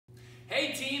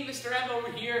Hey team, Mr. M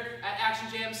over here at Action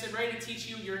Jamison, ready to teach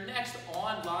you your next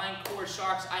online course,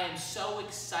 Sharks. I am so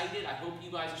excited. I hope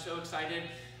you guys are so excited.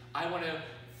 I want to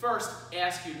first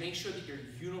ask you to make sure that your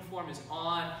uniform is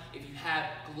on. If you have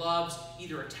gloves,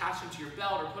 either attach them to your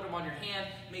belt or put them on your hand.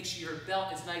 Make sure your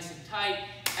belt is nice and tight.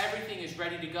 Everything is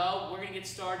ready to go. We're going to get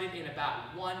started in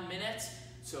about 1 minute.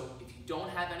 So if you don't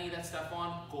have any of that stuff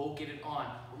on, go get it on.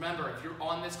 Remember, if you're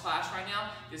on this class right now,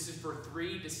 this is for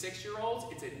 3 to 6-year-olds.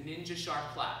 It's a Ninja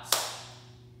Shark class.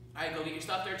 All right, go get your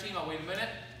stuff there, team. I'll wait a minute.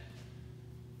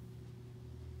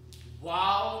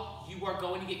 While you are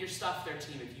going to get your stuff there,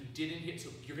 team, if you didn't get, so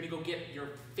you're going to go get your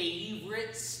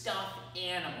favorite stuffed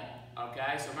animal.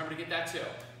 Okay, so remember to get that too.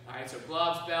 All right, so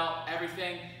gloves, belt,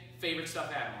 everything, favorite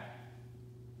stuffed animal.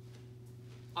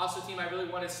 Also, team, I really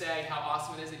want to say how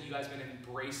awesome it is that you guys have been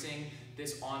embracing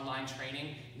this online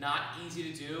training. Not easy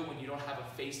to do when you don't have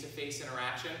a face-to-face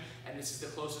interaction, and this is the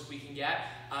closest we can get,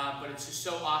 but it's just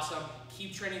so awesome.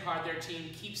 Keep training hard there, team.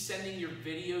 Keep sending your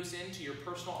videos in to your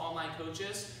personal online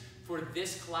coaches. For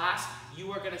this class,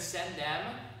 you are going to send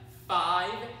them 5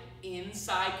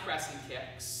 inside crescent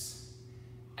kicks,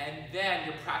 and then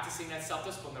you're practicing that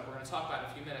self-discipline that we're going to talk about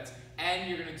in a few minutes, and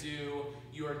you're going to do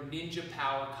your Ninja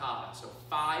Power Kata. So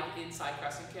 5 inside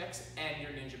crescent kicks and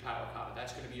your Ninja Power Kata.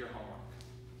 That's going to be your homework.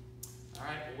 All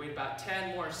right, we'll wait about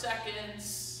 10 more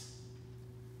seconds.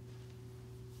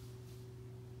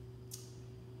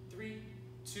 3,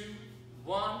 2,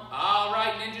 1. All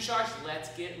right, Ninja Sharks, let's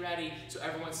get ready. So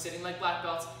everyone's sitting like black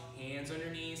belts, hands on your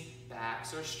knees,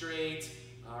 backs are straight.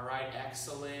 All right,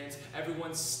 excellent.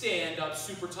 Everyone stand up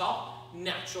super tall,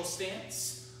 natural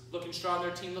stance. Looking strong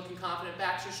there, team, looking confident,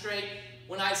 backs are straight.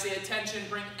 When I say attention,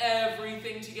 bring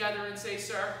everything together and say,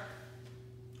 sir,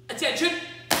 attention.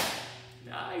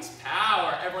 Nice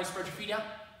power. Everyone spread your feet out.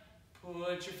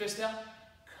 Put your fist out.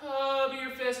 Cover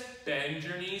your fist. Bend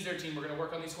your knees there, team. We're going to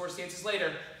work on these horse stances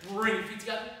later. Bring your feet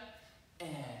together and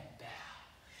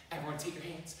bow. Everyone take your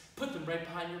hands, put them right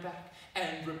behind your back,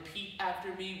 and repeat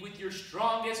after me with your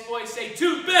strongest voice. Say,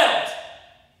 to build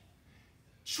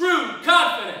true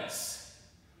confidence,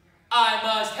 I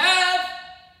must have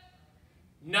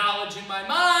knowledge in my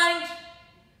mind,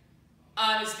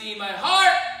 honesty in my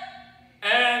heart,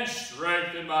 and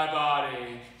strength in my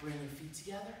body. Bring your feet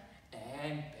together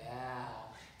and bow.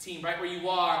 Team, right where you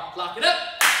are, lock it up.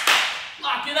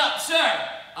 Lock it up, sir.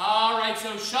 All right,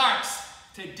 so Sharks,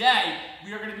 today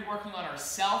we are going to be working on our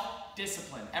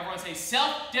self-discipline. Everyone say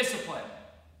self-discipline.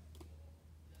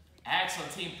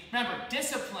 Excellent, team. Remember,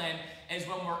 discipline is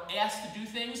when we're asked to do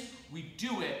things, we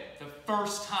do it the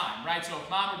first time, right? So if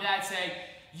mom or dad say,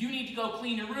 you need to go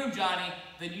clean your room, Johnny,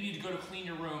 then you need to go to clean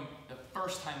your room the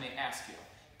first time they ask you.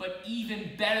 But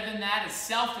even better than that is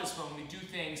self-discipline when we do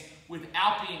things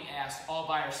without being asked all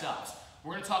by ourselves.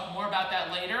 We're going to talk more about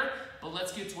that later, but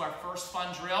let's get to our first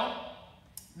fun drill.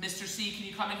 Mr. C, can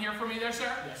you come in here for me there,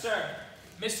 sir? Yes, sir.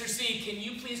 Mr. C, can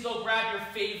you please go grab your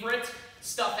favorite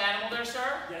stuffed animal there,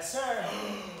 sir? Yes, sir.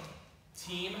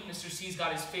 Team, Mr. C's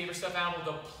got his favorite stuffed animal,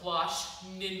 the plush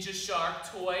Ninja Shark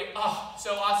toy. Oh,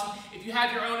 so awesome. If you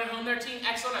have your own at home there, team,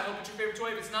 excellent. I hope it's your favorite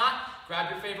toy. If it's not,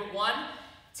 grab your favorite one.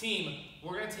 Team,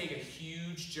 we're going to take a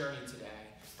huge journey today.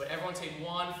 But everyone take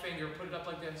one finger, put it up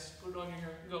like this, put it on your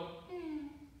hair, and go,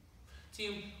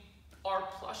 Team, our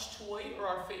plush toy, or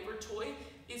our favorite toy,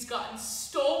 is gotten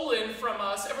stolen from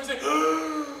us. Everyone's like,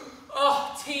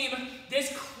 oh, team,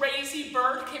 this crazy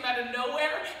bird came out of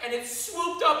nowhere, and it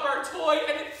swooped up our toy,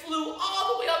 and it flew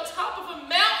all the way on top of a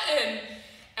mountain,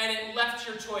 and it left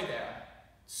your toy there.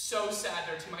 So sad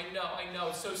there, team. I know,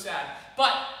 it's so sad.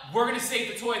 But we're going to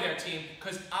save the toy there, team,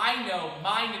 because I know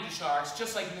my Ninja Sharks,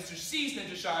 just like Mr. C's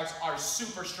Ninja Sharks, are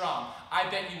super strong. I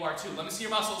bet you are too. Let me see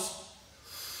your muscles.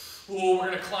 Oh, we're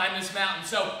going to climb this mountain.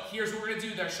 So here's what we're going to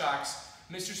do there, Sharks.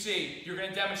 Mr. C, you're going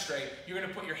to demonstrate. You're going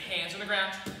to put your hands on the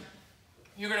ground.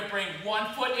 You're going to bring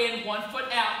 1 foot in, 1 foot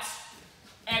out.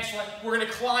 Excellent. We're going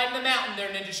to climb the mountain there,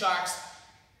 Ninja Sharks.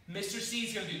 Mr. C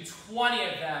is going to do 20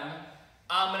 of them.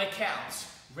 I'm going to count.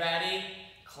 Ready?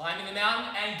 Climbing the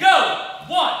mountain and go!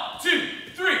 1, 2,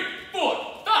 3,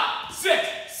 4, 5, 6,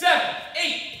 7,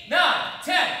 8, 9,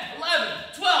 10, 11,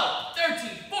 12, 13,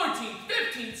 14,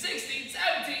 15, 16,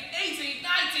 17, 18,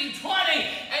 19, 20,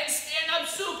 and stand up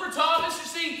super tall, Mr.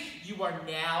 C. You are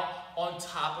now on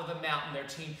top of the mountain there,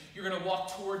 team. You're going to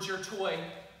walk towards your toy,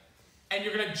 and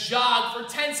you're going to jog for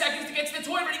 10 seconds to get to the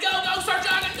toy. Ready? Go, go, start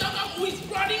jogging, go, go. Oh, he's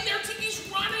running there, team.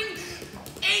 He's running.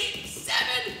 8,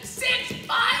 7, 6, 5,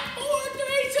 4, 3,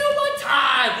 2, 1,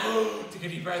 time. Take a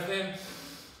deep breath in.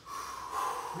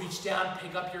 Reach down,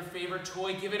 pick up your favorite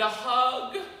toy, give it a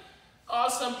hug.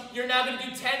 Awesome. You're now going to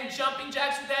do 10 jumping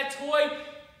jacks with that toy,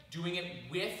 doing it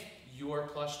with your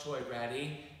plush toy.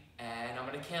 Ready? And I'm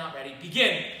gonna count. Ready?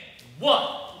 Begin.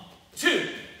 1, 2,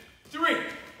 3,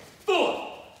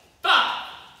 4, 5,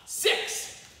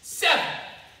 6, 7,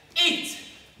 8,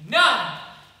 9,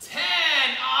 10.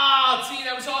 Oh, team,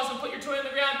 that was awesome. Put your toy on the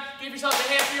ground. Give yourself a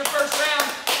hand for your first round.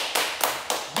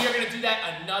 We are gonna do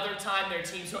that another time there,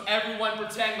 team. So everyone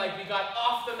pretend like we got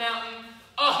off the mountain.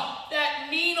 Oh, that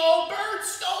mean old bird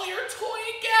stole your toy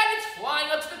again. It's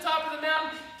flying up to the top of the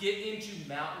mountain. Get into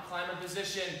mountain climber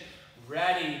position.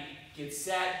 Ready, get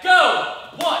set,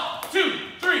 go. 1, 2,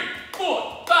 3,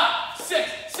 4, 5,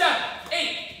 6, 7,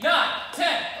 8, 9,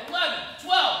 10, 11,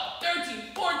 12, 13,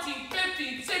 14,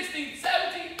 15, 16,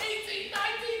 17, 18,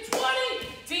 19, 20.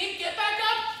 Team, get back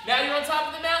up. Now you're on top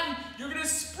of the mountain. You're gonna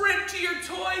sprint to your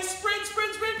toy. Sprint,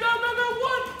 sprint, sprint, go, go, go.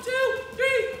 1, 2, 3,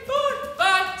 4,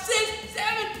 5, 6,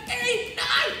 7, 8, 9,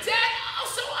 10.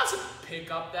 Oh, so awesome.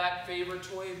 Pick up that favorite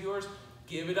toy of yours.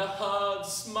 Give it a hug,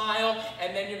 smile,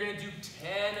 and then you're gonna do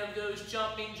 10 of those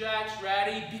jumping jacks.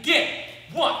 Ready? Begin.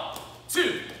 1,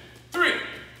 2, 3,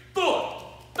 4,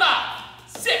 5,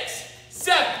 6,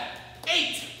 7,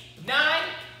 8, 9,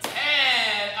 10.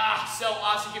 Ah, so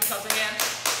awesome. Give yourself a hand.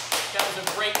 That was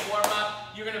a great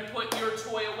warm-up. You're gonna put your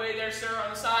toy away there, sir, on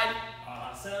the side.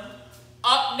 Awesome.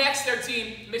 Up next, their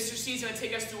team, Mr. C's gonna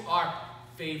take us through our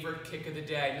favorite kick of the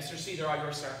day. Mr. C, they're all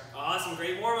yours, sir. Awesome,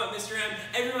 great warm-up, Mr. M.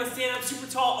 Everyone stand up super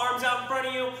tall, arms out in front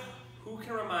of you. Who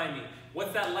can remind me?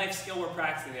 What's that life skill we're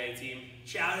practicing today, team?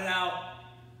 Shout it out.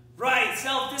 Right,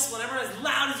 self-discipline. Everyone as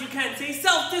loud as you can. Say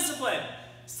self-discipline.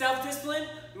 Self-discipline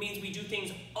means we do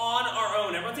things on our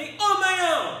own. Everyone say, on my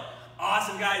own.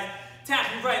 Awesome, guys.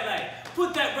 Tap your right leg.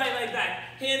 Put that right leg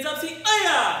back. Hands up, say,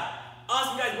 aya.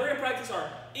 Awesome, guys. We're going to practice our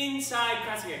inside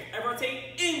crescent kick. Everyone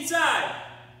say, inside.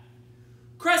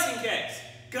 Crescent kicks.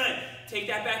 Good. Take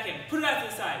that back in. Put it out to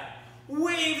the side.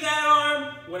 Wave that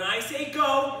arm. When I say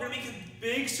go, you're going to make a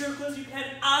big circle as you can.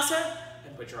 Asa.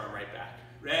 And put your arm right back.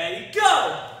 Ready,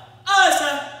 go.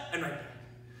 Asa. And right back.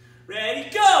 Ready,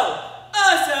 go.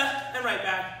 Asa. And right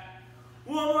back.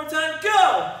 One more time.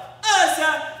 Go.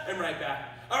 Asa. And right back.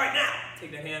 All right, now,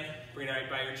 take that hand. Bring it right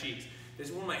by your cheeks. This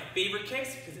is one of my favorite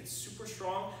kicks because it's super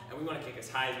strong and we want to kick as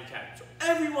high as we can. So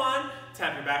everyone,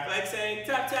 tap your back leg saying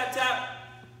tap, tap, tap.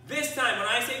 This time, when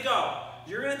I say go,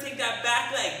 you're going to take that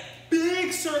back leg,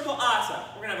 big circle asa.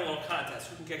 We're going to have a little contest.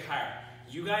 Who can kick higher?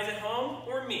 You guys at home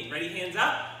or me? Ready, hands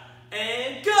up.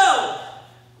 And go.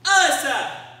 Asa.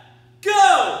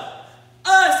 Go.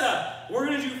 Asa. We're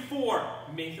going to do 4.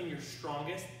 Make them your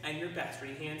strongest and your best.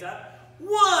 Ready, hands up.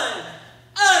 1.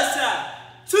 Asa.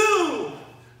 2.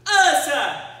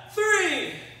 Asa.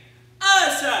 3.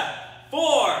 Asa. 4.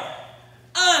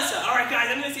 Asa. All right, guys,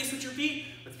 I'm going to say switch your feet.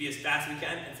 Let's be as fast as we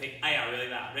can and say aya really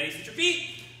loud. Ready? Switch your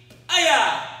feet.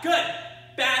 Aya. Good.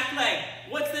 Back leg.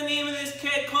 What's the name of this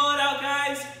kick? Call it out,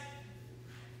 guys.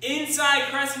 Inside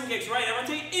crescent kicks. Right? Everyone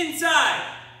say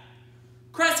inside.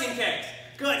 Crescent kicks.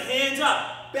 Good. Hands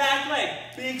up. Back leg.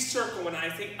 Big circle when I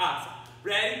say asa.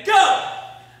 Ready? Go.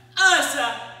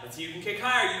 Asa. Let's see who can kick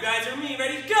higher. You guys or me.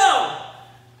 Ready? Go.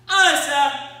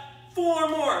 Asa. 4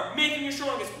 more. Make them your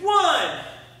strongest. 1.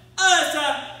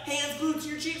 Asa. Hands glued to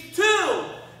your cheeks. 2.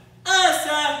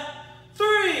 Asa.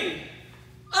 3.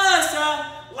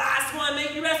 Asa. Last one.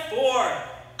 Make your best. 4.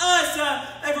 Asa.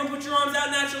 Everyone put your arms out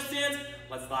in natural stance.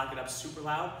 Let's lock it up super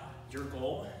loud. Your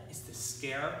goal is to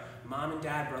scare mom and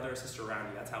dad, brother, or sister around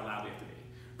you. That's how loud we have to be.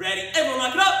 Ready? Everyone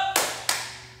lock it up.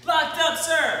 Locked up,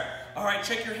 sir. All right,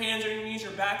 check your hands on your knees.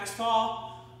 Your back is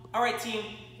tall. All right, team.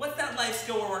 What's that life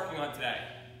skill we're working on today?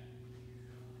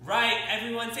 Right,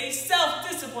 everyone say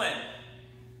self-discipline.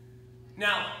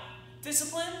 Now,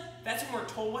 discipline, that's when we're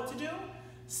told what to do.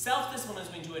 Self-discipline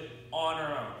is when we do it on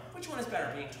our own. Which one is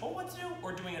better, being told what to do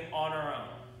or doing it on our own?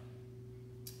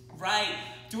 Right,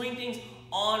 doing things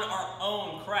on our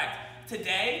own, correct.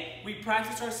 Today, we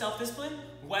practiced our self-discipline,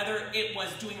 whether it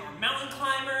was doing our mountain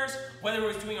climbers, whether it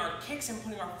was doing our kicks and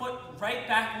putting our foot right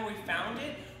back where we found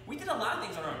it. We did a lot of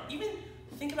things on our own. Even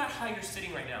think about how you're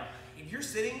sitting right now. If you're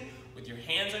sitting with your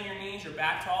hands on your knees, your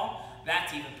back tall,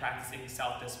 that's even practicing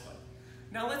self-discipline.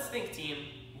 Now let's think, team,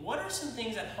 what are some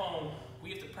things at home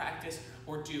we have to practice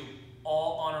or do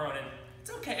all on our own? And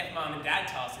it's okay if mom and dad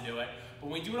tell us to do it, but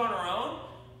when we do it on our own,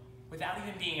 without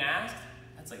even being asked,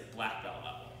 that's like black belt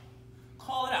level.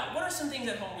 Call it out. What are some things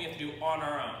at home we have to do on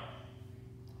our own?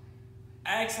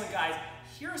 Excellent, guys.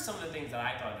 Here are some of the things that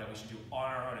I thought that we should do on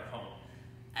our own at home.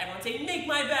 Everyone say, make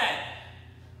my bed.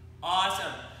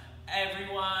 Awesome.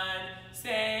 Everyone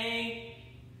say,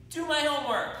 do my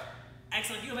homework.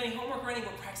 Excellent. If you have any homework writing,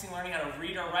 we're practicing learning how to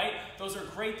read or write. Those are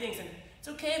great things. And it's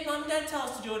okay if mom and dad tell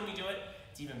us to do it and we do it.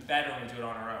 It's even better when we do it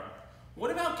on our own.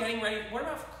 What about getting ready? What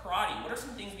about for karate? What are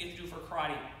some things we have to do for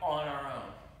karate on our own?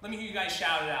 Let me hear you guys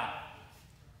shout it out.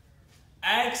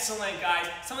 Excellent, guys.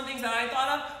 Some of the things that I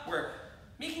thought of were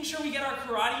making sure we get our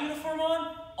karate uniform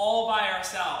on all by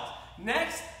ourselves.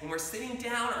 Next, when we're sitting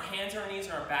down, our hands are on our knees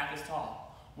and our back is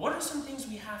tall. What are some things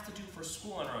we have to do for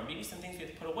school on our own? Maybe some things we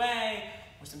have to put away,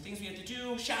 or some things we have to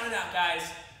do. Shout it out, guys.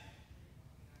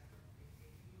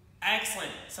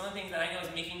 Excellent. Some of the things that I know is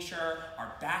making sure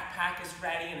our backpack is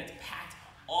ready and it's packed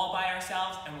all by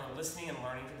ourselves and we're listening and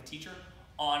learning from the teacher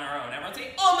on our own. Everyone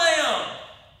say, on my own.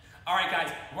 All right,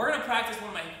 guys, we're going to practice one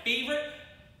of my favorite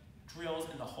drills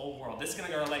in the whole world. This is going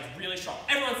to get our legs really strong.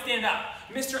 Everyone stand up.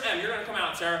 Mr. M, you're going to come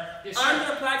out, sir. Yes, sir. I'm going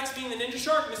to practice being the ninja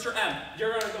shark. Mr. M, you're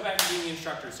going to go back to being the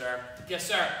instructor, sir. Yes,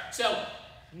 sir. So,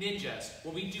 ninjas,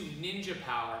 when we do ninja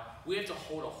power, we have to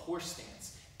hold a horse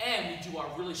stance. And we do our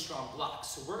really strong blocks.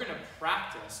 So we're going to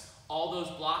practice all those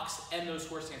blocks and those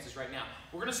horse stances right now.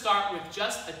 We're going to start with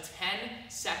just a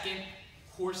 10-second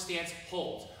horse stance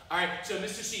hold. All right, so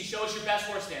Mr. C, show us your best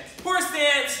horse stance. Horse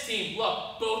stance! Team,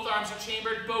 look, both arms are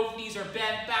chambered, both knees are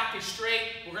bent, back is straight.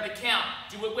 We're going to count.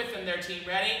 Do it with them there, team.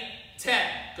 Ready? 10.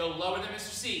 Go lower than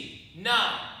Mr. C.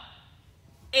 9,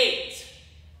 8,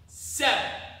 7,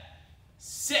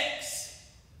 6,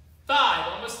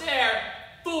 5. Almost there.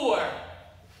 4,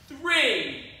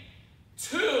 3,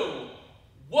 2,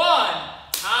 1.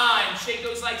 Time. Shake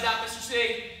those legs out, Mr.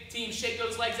 C. Team, shake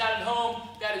those legs out at home.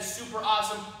 That is super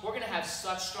awesome. We're going to have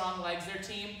such strong legs there,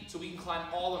 team, so we can climb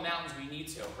all the mountains we need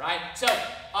to, right? So,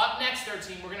 up next there,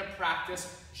 team, we're going to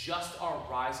practice just our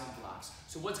rising blocks.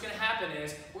 So what's going to happen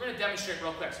is, we're going to demonstrate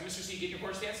real quick. So, Mr. C, get your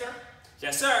horse stance, sir.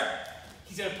 Yes, sir.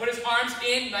 He's going to put his arms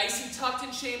in, nice and tucked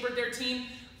and chambered there, team,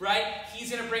 right? He's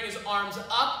going to bring his arms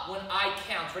up when I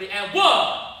count. Ready? And 1,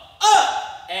 up!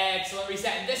 Excellent,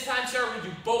 reset. And this time, sir, we're going to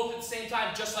do both at the same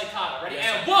time, just like kata. Ready?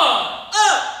 Yes, and 1,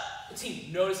 up!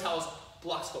 Team, notice how his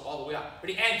blocks go all the way up.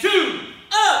 Ready? And 2,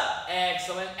 up!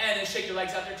 Excellent. And then shake your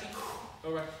legs out there, team.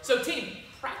 All right. So, team,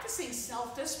 practicing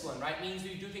self-discipline, right, means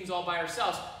we do things all by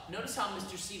ourselves. Notice how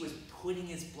Mr. C was putting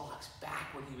his blocks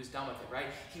back when he was done with it, right?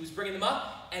 He was bringing them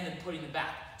up and then putting them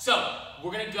back. So,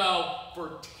 we're going to go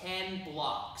for 10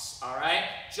 blocks, all right?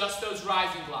 Just those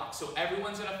rising blocks. So,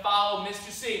 everyone's going to follow Mr.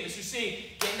 C. Mr.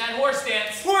 C, get in that horse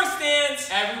stance. Horse stance.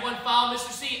 Everyone follow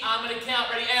Mr. C. I'm going to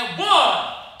count. Ready? And 1,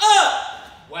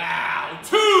 up! Wow.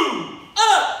 2,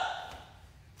 up!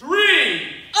 3,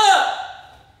 up!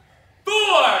 4,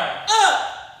 up!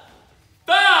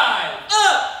 5,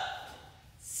 up!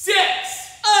 6,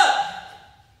 up!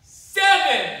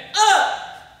 7, up!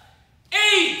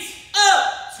 8,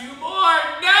 up! 2 more,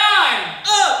 9,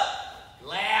 up!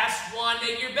 Last one,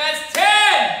 make your best,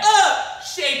 10, up!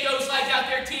 Shake those legs out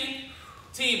there, team.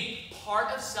 Team,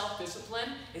 part of self-discipline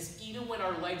is even when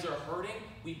our legs are hurting,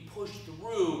 we push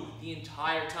through the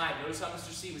entire time. Notice how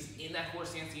Mr. C was in that horse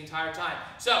stance the entire time.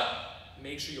 So,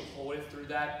 make sure you hold it through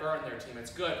that burn there, team.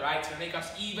 It's good, right? It's going to make us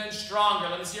even stronger.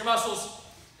 Let me see your muscles.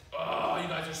 Oh, you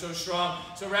guys are so strong.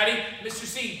 So ready? Mr.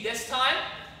 C, this time,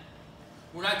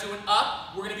 we're not doing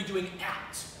up. We're going to be doing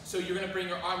out. So you're going to bring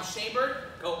your arms chambered,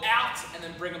 go out, and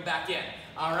then bring them back in.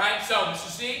 All right? So, Mr.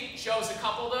 C, show us a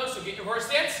couple of those. So get your horse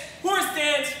stance. Horse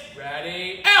stance.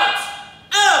 Ready? Out!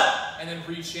 Out! And then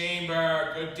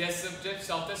rechamber. Good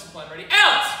self-discipline. Ready?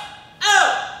 Out!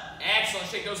 Out! Excellent.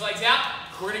 Shake those legs out.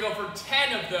 We're going to go for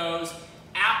 10 of those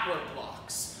outward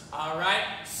blocks. All right?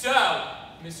 So,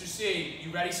 Mr. C,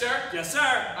 you ready, sir? Yes,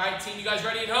 sir. All right, team, you guys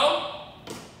ready at home?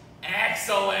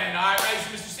 Excellent. All right, ready, so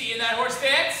Mr. C in that horse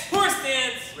stance? Horse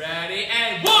stance. Ready,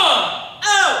 and 1.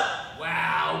 Out!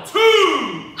 Wow. 2.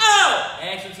 Out!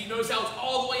 Excellent. Team, notice how it's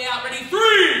all the way out. Ready? 3.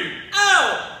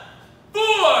 Out! 4.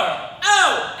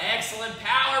 Out! Excellent.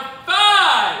 Power. 5.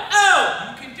 Out!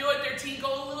 You can do it there, team.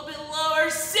 Go a little bit lower.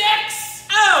 6.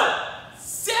 Out!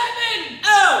 7.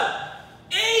 Out!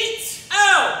 8.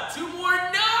 Out! 2 more.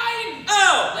 9.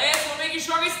 Out! Last one, make you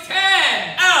strong, is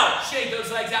 10. Out! Shake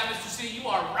those legs out, Mr. C. You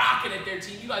are rocking it there,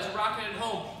 team. You guys are rocking it at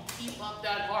home. Keep up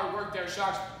that hard work there,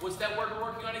 Sharks. What's that word we're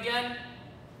working on again?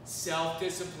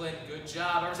 Self-discipline. Good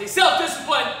job. Everyone say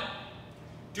self-discipline.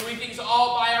 Doing things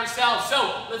all by ourselves.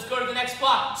 So, let's go to the next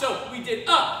block. So, we did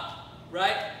up,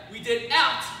 right? We did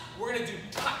out. We're going to do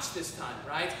touch this time,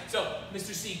 right? So,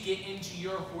 Mr. C, get into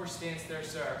your horse stance there,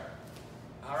 sir.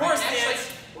 All right, horse actually,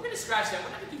 stance. we're going to scratch that.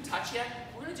 We're not going to do touch yet.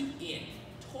 We're going to do in.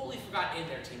 Totally forgot in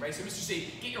there, team, right? So, Mr. C,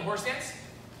 get your horse stance.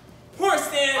 Horse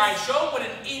stance. All right, show what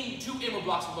an in, 2 inward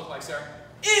blocks would look like, sir.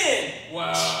 In.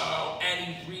 Whoa. And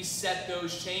you reset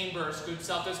those chambers. Good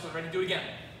self-discipline. Ready to do it again.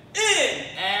 In.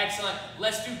 Excellent.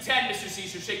 Let's do 10, Mr. C.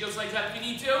 So shake those legs out if you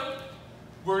need to.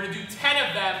 We're going to do 10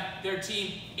 of them, their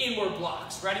team, inward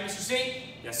blocks. Ready, Mr. C?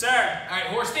 Yes, sir. All right,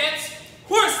 horse stance.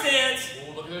 Horse stance.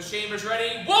 Ooh, look at those chambers.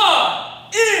 Ready?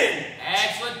 1. In.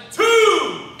 Excellent. 2.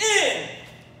 In.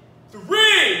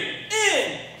 3.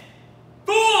 In.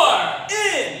 4.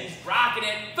 In. He's rocking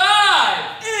it.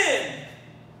 5. In.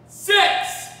 6.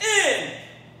 In.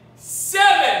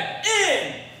 7.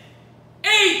 In.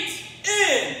 8.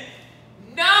 In.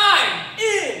 9.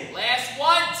 In. Last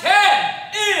one. 10.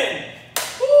 In.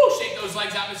 Woo, shake those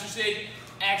legs out, Mr. C.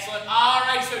 Excellent. All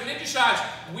right, so Ninja Sharks,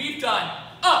 we've done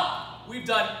up, we've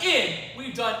done in,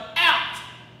 we've done out.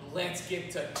 Let's get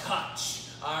to touch.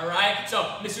 All right,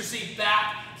 so Mr. C,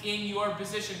 back in your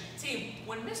position. Team,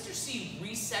 when Mr. C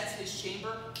resets his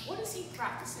chamber, what is he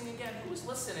practicing again? Who's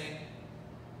listening?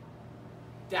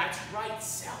 That's right,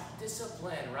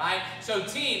 self-discipline, right? So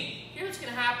team, here's what's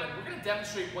gonna happen. We're gonna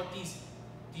demonstrate what these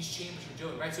chambers are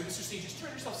doing, right? So Mr. C, just turn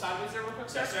yourself sideways there real quick,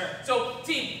 sir. Yes, sir. So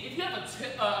team, if you have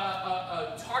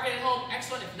a target at home,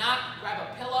 excellent. If not, grab a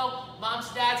pillow. Moms,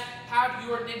 dads, have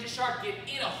your Ninja Shark get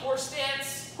in a horse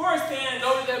stance. Horse stance.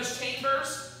 Go to those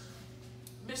chambers.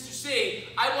 Mr. C,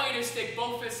 I want you to stick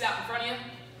both fists out in front of you.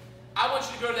 I want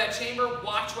you to go to that chamber.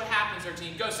 Watch what happens there,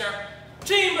 team. Go, sir.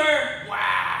 Chamber.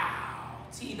 Wow.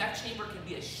 Team, that chamber can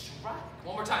be a strike.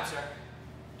 One more time, sir.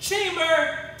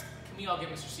 Chamber. Can we all give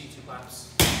Mr. C 2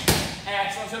 claps?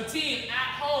 Excellent. So team,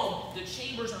 at home, the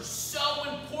chambers are so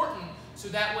important so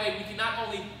that way we can not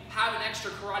only have an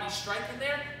extra karate strike in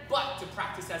there, but to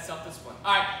practice that self-discipline.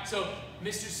 All right, so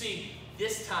Mr. C,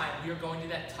 this time we are going to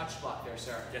that touch block there,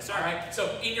 sir. Yes, sir. All right,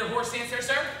 so in your horse stance there,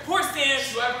 sir. Horse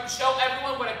stance. Show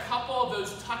everyone what a couple of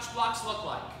those touch blocks look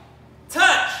like.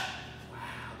 Touch.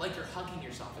 Wow, like you're hugging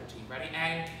yourself there, team. Ready?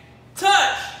 And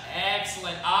touch.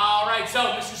 Excellent. All right,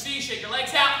 so Mr. C, shake your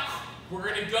legs out. We're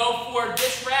going to go for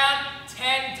this round,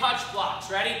 10 touch blocks.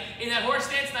 Ready? In that horse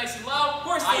stance, nice and low.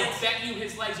 Horse stance. I bet you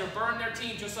his legs are burned there,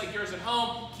 team, just like yours at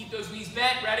home. Keep those knees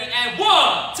bent. Ready? And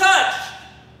 1. Touch.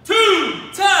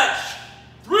 2. Touch.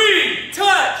 3.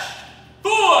 Touch.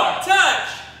 4. Touch.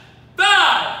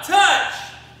 5. Touch.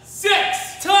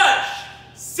 6. Touch.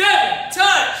 7.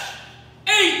 Touch.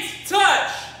 8.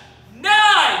 Touch. 9.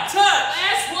 Touch.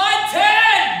 Last one,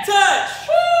 10. Touch.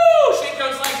 Woo! Shake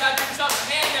those legs out. Give yourself a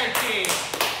hand there, team.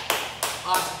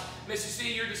 Awesome. Mr.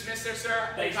 C, you're dismissed there, sir.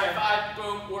 Thanks, High sir. five,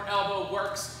 boom, or elbow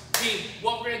works. Team,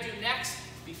 what we're going to do next,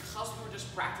 because we were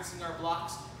just practicing our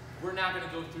blocks, we're now going to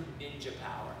go through Ninja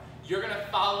Power. You're going to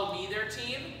follow me there,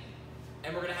 team,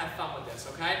 and we're going to have fun with this,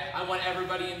 okay? I want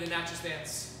everybody in the natural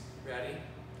stance. Ready?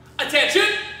 Attention!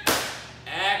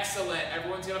 Excellent.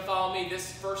 Everyone's going to follow me.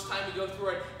 This first time we go through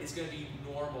it is going to be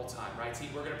normal time, right, team?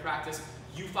 We're going to practice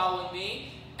you following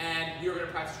me, and we're going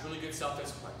to practice really good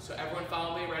self-discipline. So everyone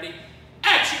follow me. Ready?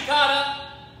 Action kata!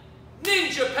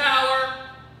 Ninja Power!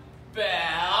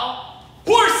 Bow!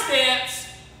 Horse stance!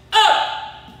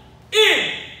 Up!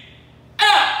 In!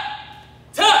 Out!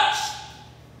 Touch!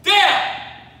 Down!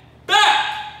 Back!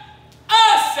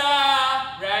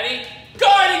 Asa! Ready?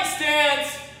 Guarding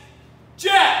stance!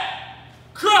 Jab!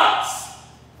 Cross,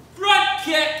 front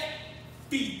kick,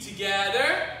 feet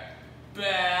together,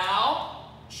 bow,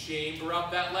 chamber up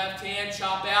that left hand,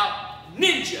 chop out,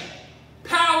 ninja,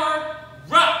 power,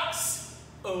 rocks.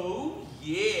 Oh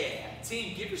yeah,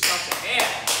 team, give yourself a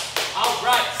hand. All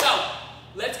right, so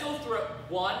let's go through it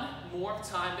one more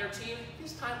time there, team.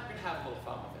 This time we're gonna have a little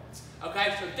fun with it.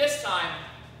 Okay, so this time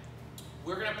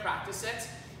we're gonna practice it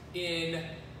in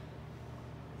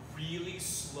really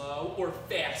slow or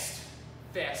fast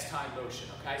time motion,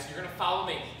 okay? So you're gonna follow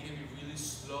me. You're gonna be really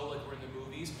slow like we're in the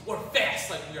movies, or fast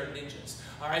like we are ninjas.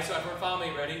 All right, so everyone follow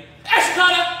me, ready? Action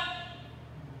kata!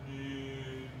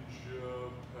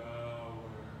 Ninja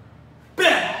power.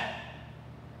 Bow!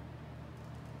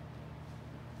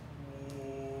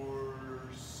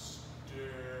 Horse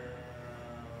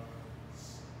stance.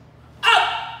 Up!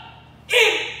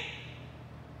 In!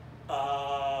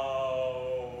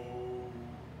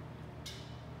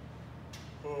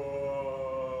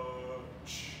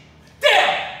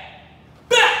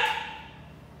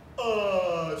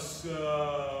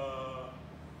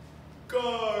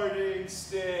 Guarding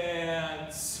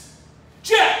stance.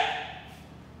 Jab.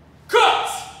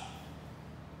 Cross.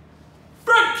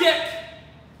 Front kick.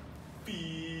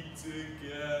 Feet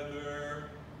together.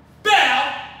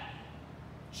 Bow.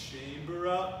 Chamber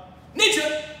up.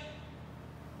 Ninja.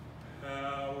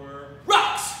 Power.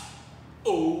 Rocks.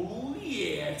 Oh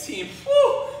yeah, team.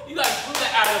 Woo! You guys blew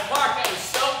that out of the park. That was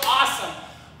so awesome.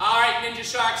 All right, Ninja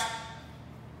Sharks.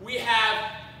 We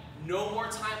have no more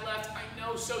time left. I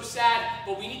know, so sad,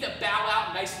 but we need to bow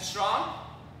out nice and strong.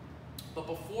 But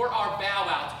before our bow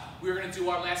out, we're going to do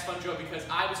our last fun drill because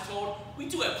I was told we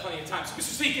do have plenty of time. So Mr.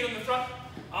 C, get in the front.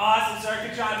 Awesome, sir.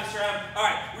 Good job, Mr. M. All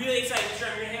right, really excited, Mr.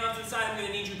 M. You're going to hang on to the side. I'm going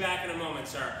to need you back in a moment,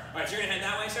 sir. All right, so you're going to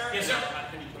head that way, sir? Yes, sir.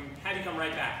 Have you come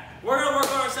right back. We're going to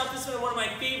work on our self-discipline, one of my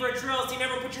favorite drills. Team,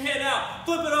 everyone put your hand out,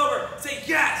 flip it over, say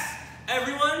yes.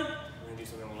 Everyone, we're going to do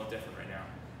something a little different right now.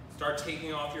 Start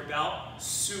taking off your belt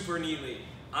super neatly.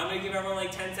 I'm going to give everyone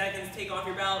like 10 seconds, take off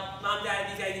your belt. Mom, Dad,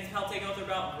 these guys need help taking off their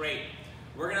belt. Great.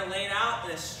 We're going to lay it out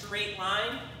in a straight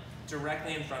line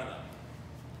directly in front of them.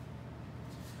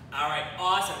 All right,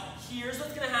 awesome. Here's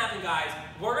what's going to happen, guys.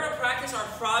 We're going to practice our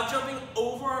frog jumping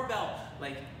over our belt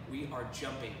like we are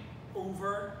jumping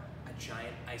over a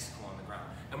giant icicle on the ground.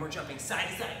 And we're jumping side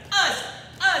to side. Asa,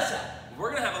 asa.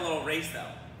 We're going to have a little race,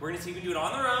 though. We're going to see if you can do it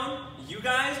on their own, you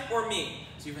guys or me.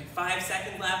 So you have like 5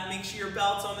 seconds left. Make sure your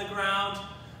belt's on the ground.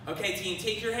 Okay, team,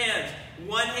 take your hands.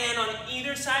 One hand on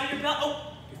either side of your belt.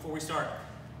 Oh, before we start,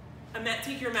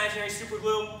 take your imaginary super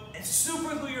glue and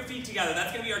super glue your feet together.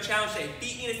 That's going to be our challenge today.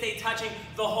 Feet need to stay touching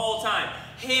the whole time.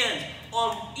 Hands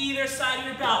on either side of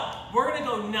your belt. We're going to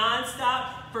go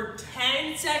non-stop for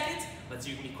 10 seconds. Let's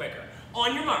see who can be quicker.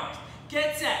 On your marks,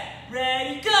 get set,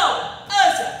 ready, go!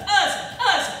 Asa, asa,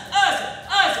 asa, asa,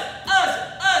 asa,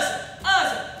 asa, asa,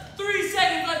 asa. 3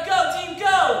 seconds, let's go, team,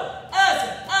 go!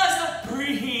 Asa, asa,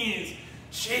 breathe.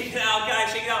 Shake it out,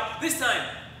 guys, shake it out. This time,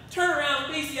 turn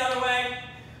around, face the other way.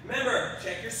 Remember,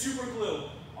 check your super glue.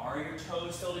 Are your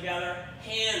toes still together?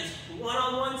 Hands, one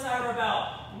on one side of our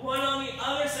belt, one on the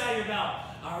other side of your belt.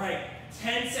 All right,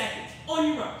 10 seconds. On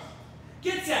your marks.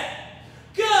 Get set.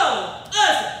 Go!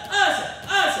 Asa, asa,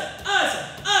 asa,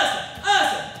 asa, asa,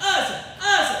 asa, asa,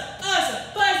 asa,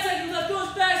 asa. 5 seconds left. Go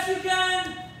as fast as you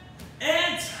can.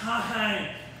 And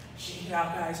time. Shake it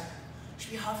out, guys.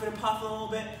 Should be huffing and puffing a little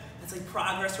bit. That's like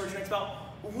progress towards your next belt.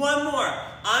 One more.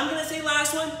 I'm going to say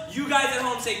last one. You guys at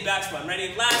home say best one.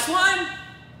 Ready? Last one.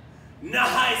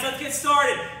 Nice. Let's get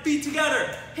started. Feet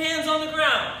together. Hands on the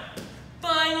ground.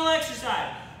 Final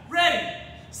exercise. Ready,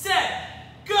 set,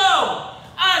 go.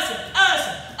 Asa,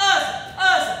 asa, asa,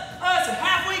 asa, asa.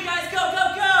 Halfway, guys. Go,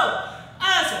 go, go.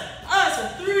 Asa,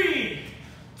 asa. 3,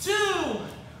 2,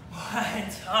 1.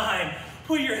 Time.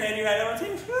 Put your hand in your head.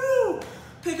 Everyone say, woo.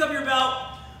 Pick up your belt.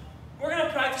 We're going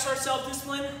to practice our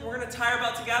self-discipline. We're going to tie our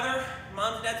belt together.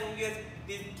 Moms and dads,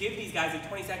 give these guys like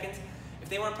 20 seconds. If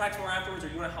they want to practice more afterwards or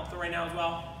you want to help them right now as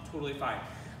well, totally fine.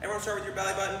 Everyone start with your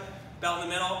belly button, belt in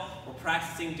the middle. We're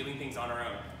practicing doing things on our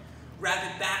own. Wrap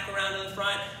it back around to the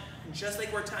front, and just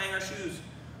like we're tying our shoes.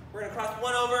 We're going to cross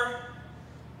one over,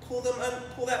 pull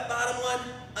that bottom one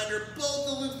under both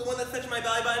the loops, the one that's touching my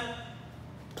belly button.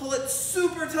 Pull it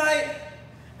super tight,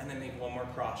 and then make one more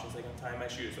cross, just like I'm tying my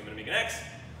shoes. So I'm going to make an X.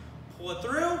 Pull it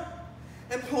through,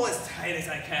 and pull as tight as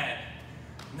I can.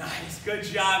 Nice, good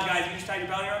job, guys. You just tied your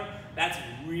belly around. That's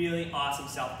really awesome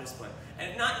self-discipline.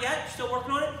 And if not yet, still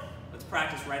working on it, let's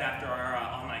practice right after our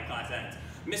online class ends.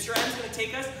 Mr. M is going to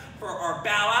take us for our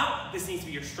bow out. This needs to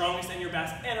be your strongest and your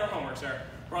best, and our homework, sir.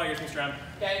 We're all yours, Mr. M.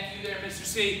 Thank you there, Mr.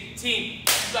 C. Team,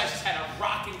 you guys just had a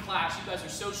rocking class. You guys are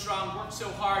so strong, worked so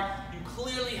hard. You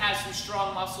clearly have some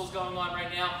strong muscles going on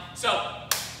right now. So,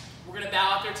 we're going to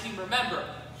bow out there, team. Remember,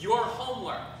 your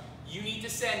homework, you need to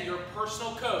send your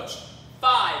personal coach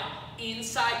 5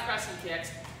 inside crescent kicks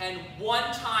and 1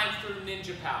 time through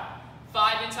Ninja Power.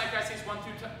 5 inside crescent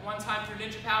kicks, 1 time through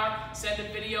Ninja Power. Send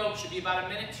a video, should be about a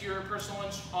minute, to your personal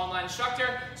online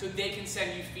instructor so they can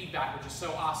send you feedback, which is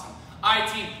so awesome. All right,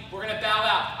 team, we're going to bow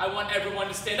out. I want everyone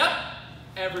to stand up.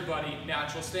 Everybody,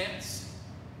 natural stance.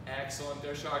 Excellent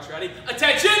there, Sharks. Ready?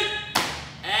 Attention!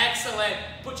 Excellent.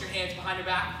 Put your hands behind your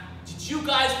back. Did you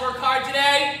guys work hard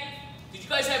today? Did you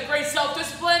guys have great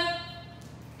self-discipline?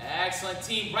 Excellent,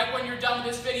 team. Right when you're done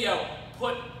with this video,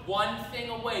 put one thing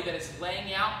away that is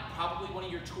laying out, probably one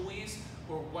of your toys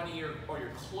or your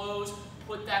clothes.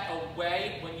 Put that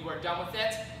away when you are done with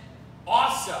it.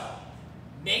 Also,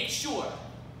 make sure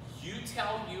you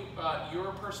tell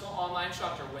your personal online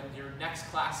instructor when your next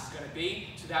class is going to be,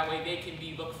 so that way they can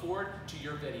look forward to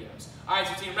your videos. All right,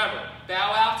 so team, remember,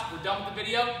 bow out. We're done with the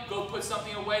video. Go put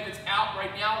something away that's out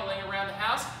right now, laying around the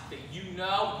house that you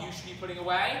know you should be putting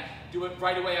away. Do it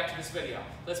right away after this video.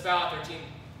 Let's bow out there, team.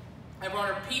 Everyone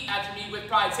repeat after me with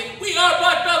pride. Say, we are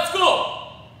Black Belt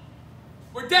School.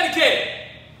 We're dedicated.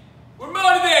 We're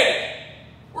motivated.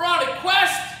 We're on a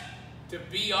quest to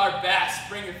be our best.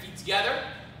 Bring your feet together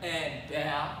and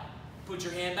bow. Put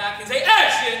your hand back and say,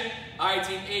 action. All right,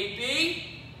 team AB.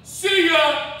 See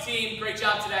ya. Team, great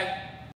job today.